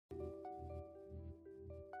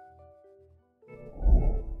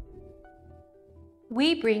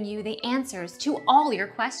We bring you the answers to all your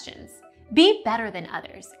questions. Be better than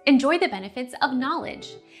others. Enjoy the benefits of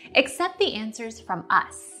knowledge. Accept the answers from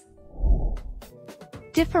us.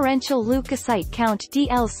 Differential leukocyte count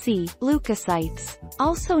DLC, leukocytes,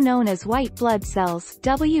 also known as white blood cells,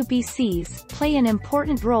 WBCs, play an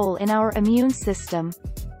important role in our immune system.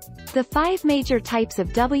 The 5 major types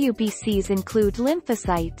of WBCs include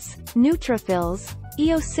lymphocytes, neutrophils,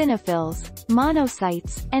 eosinophils,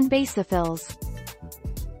 monocytes, and basophils.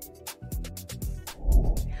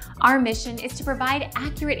 Our mission is to provide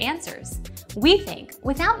accurate answers. We think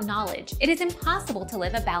without knowledge, it is impossible to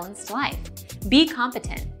live a balanced life. Be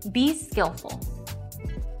competent, be skillful.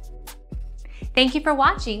 Thank you for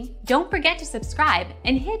watching. Don't forget to subscribe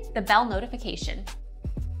and hit the bell notification.